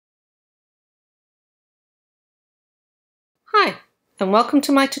Hi, and welcome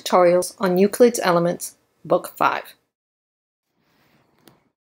to my tutorials on Euclid's Elements, Book 5.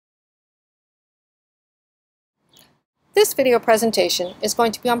 This video presentation is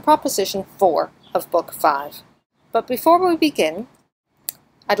going to be on Proposition 4 of Book 5. But before we begin,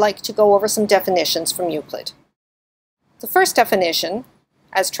 I'd like to go over some definitions from Euclid. The first definition,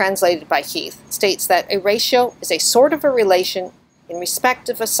 as translated by Heath, states that a ratio is a sort of a relation in respect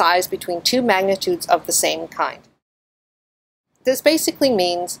of a size between two magnitudes of the same kind. This basically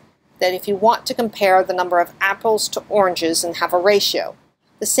means that if you want to compare the number of apples to oranges and have a ratio,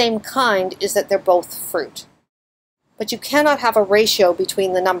 the same kind is that they're both fruit. But you cannot have a ratio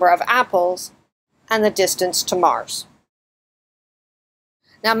between the number of apples and the distance to Mars.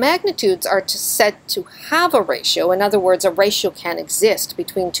 Now, magnitudes are said to have a ratio. In other words, a ratio can exist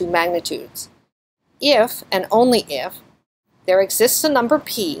between two magnitudes if, and only if, there exists a number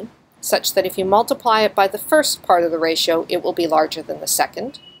p such that if you multiply it by the first part of the ratio, it will be larger than the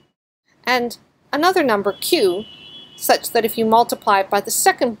second, and another number q such that if you multiply it by the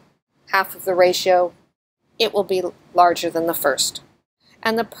second half of the ratio, it will be larger than the first.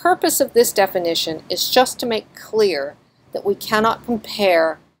 And the purpose of this definition is just to make clear that we cannot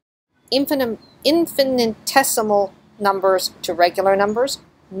compare infinitesimal numbers to regular numbers,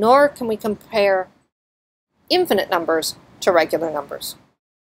 nor can we compare infinite numbers to regular numbers.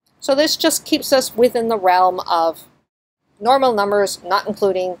 So this just keeps us within the realm of normal numbers, not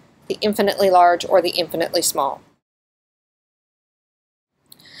including the infinitely large or the infinitely small.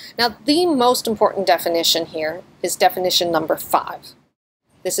 Now, the most important definition here is definition number 5.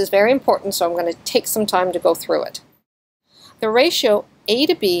 This is very important, so I'm going to take some time to go through it. The ratio A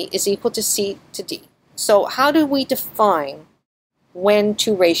to B is equal to C to D. So how do we define when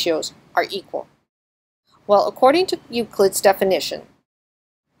two ratios are equal? Well, according to Euclid's definition,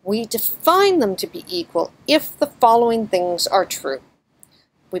 we define them to be equal if the following things are true.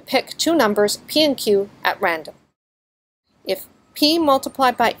 We pick two numbers, p and q, at random. If p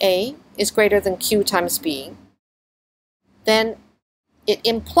multiplied by a is greater than q times b, then it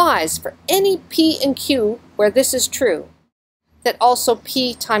implies for any p and q where this is true, that also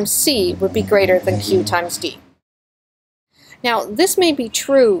p times c would be greater than q times d. Now, this may be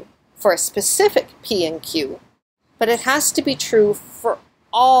true for a specific p and q, but it has to be true for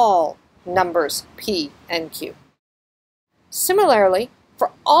all numbers p and q. Similarly,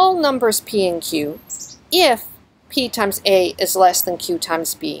 for all numbers p and q, if p times a is less than q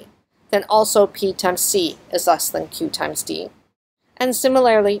times b, then also p times c is less than q times d, and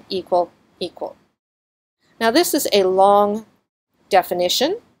similarly equal, equal. Now, this is a long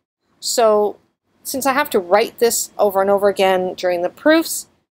definition, so since I have to write this over and over again during the proofs,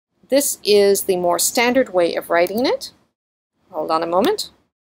 this is the more standard way of writing it. Hold on a moment.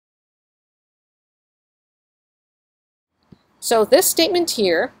 So this statement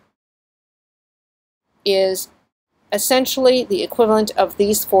here is essentially the equivalent of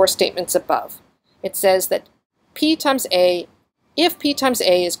these four statements above. It says that p times a, if p times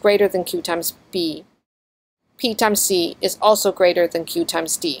a is greater than q times b, p times c is also greater than q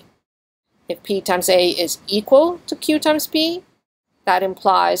times d. If p times a is equal to q times b, that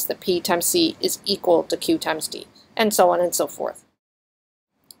implies that p times c is equal to q times d, and so on and so forth.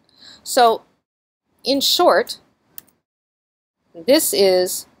 So, in short, this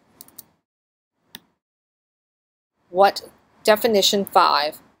is what definition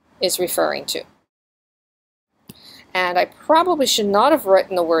 5 is referring to. And I probably should not have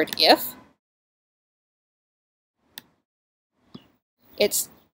written the word if. It's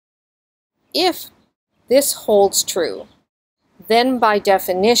if this holds true, then by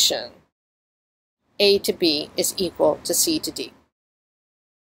definition, A to B is equal to C to D.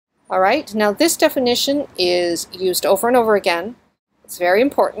 All right, now this definition is used over and over again. It's very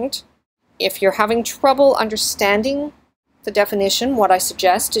important. If you're having trouble understanding the definition, what I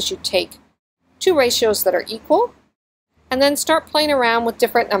suggest is you take two ratios that are equal and then start playing around with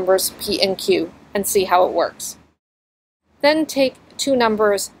different numbers, p and q, and see how it works. Then take two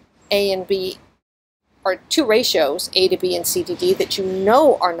numbers, a and b, or two ratios, a to b and c to d, that you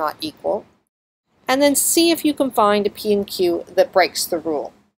know are not equal, and then see if you can find a p and q that breaks the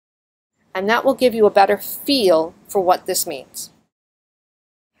rule. And that will give you a better feel for what this means.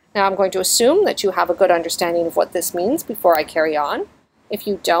 Now, I'm going to assume that you have a good understanding of what this means before I carry on. If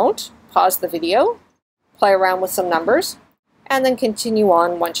you don't, pause the video, play around with some numbers, and then continue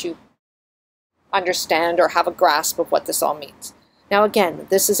on once you understand or have a grasp of what this all means. Now again,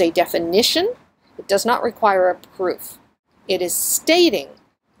 this is a definition. It does not require a proof. It is stating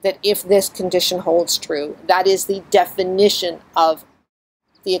that if this condition holds true, that is the definition of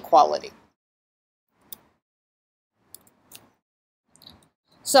the equality.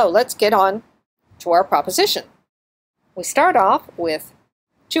 So let's get on to our proposition. We start off with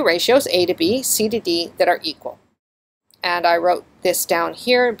two ratios, A to B, C to D, that are equal. And I wrote this down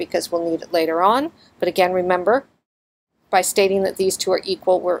here because we'll need it later on. But again, remember, by stating that these two are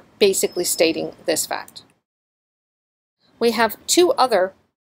equal, we're basically stating this fact. We have two other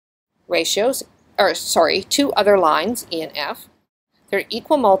ratios, two other lines, E and F. They're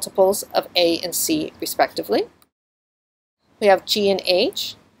equal multiples of A and C, respectively. We have G and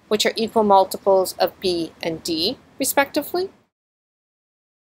H, which are equal multiples of B and D, respectively.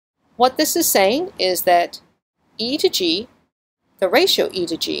 What this is saying is that E to G, the ratio E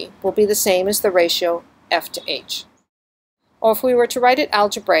to G, will be the same as the ratio F to H. Or if we were to write it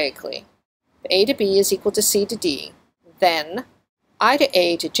algebraically, if A to B is equal to C to D, then I to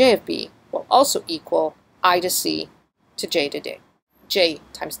A to J of B will also equal I to C to J to D, J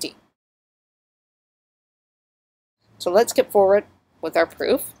times D. So let's get forward with our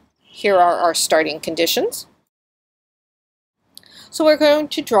proof. Here are our starting conditions. So we're going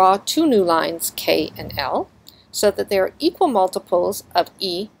to draw two new lines, K and L, so that they are equal multiples of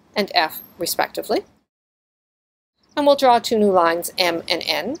E and F, respectively. And we'll draw two new lines, M and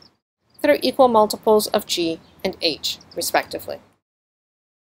N, that are equal multiples of G and H, respectively.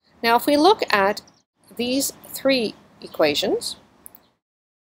 Now, if we look at these three equations,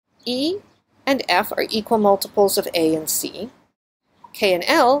 E and F are equal multiples of A and C, K and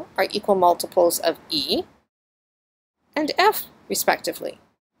L are equal multiples of E and F, respectively,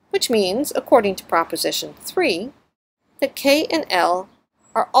 which means, according to proposition 3, that K and L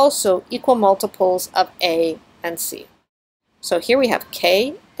are also equal multiples of A and C. So here we have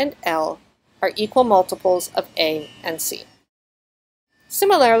K and L are equal multiples of A and C.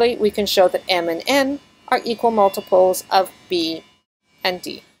 Similarly, we can show that M and N are equal multiples of B and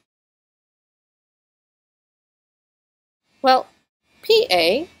D. Well,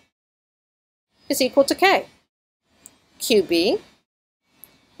 PA is equal to K. QB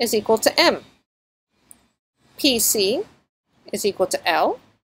is equal to M. PC is equal to L.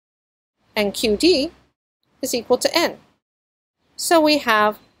 And QD is equal to N. So we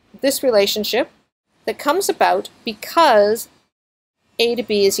have this relationship that comes about because A to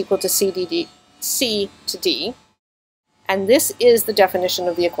B is equal to C to D, and this is the definition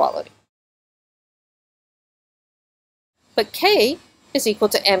of the equality. But K is equal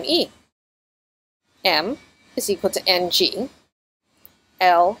to ME, M is equal to NG,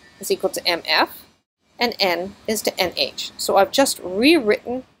 L is equal to MF, and N is to NH. So I've just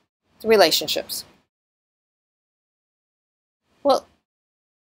rewritten the relationships. Well,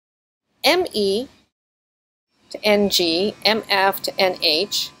 ME to NG, MF to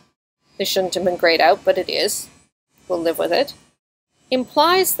NH, this shouldn't have been grayed out, but it is, we'll live with it,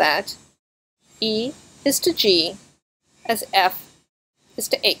 implies that E is to G as F is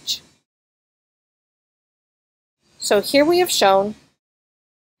to H. So here we have shown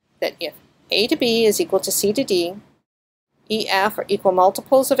that if A to B is equal to C to D, E, F are equal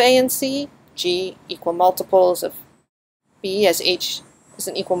multiples of A and C, G equal multiples of B as H is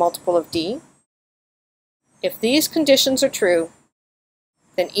an equal multiple of D. If these conditions are true,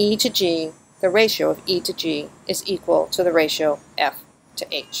 then E to G, the ratio of E to G, is equal to the ratio F to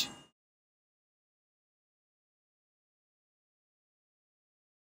H.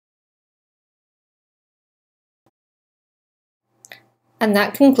 And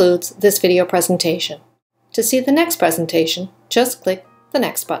that concludes this video presentation. To see the next presentation, just click the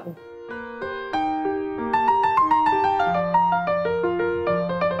next button.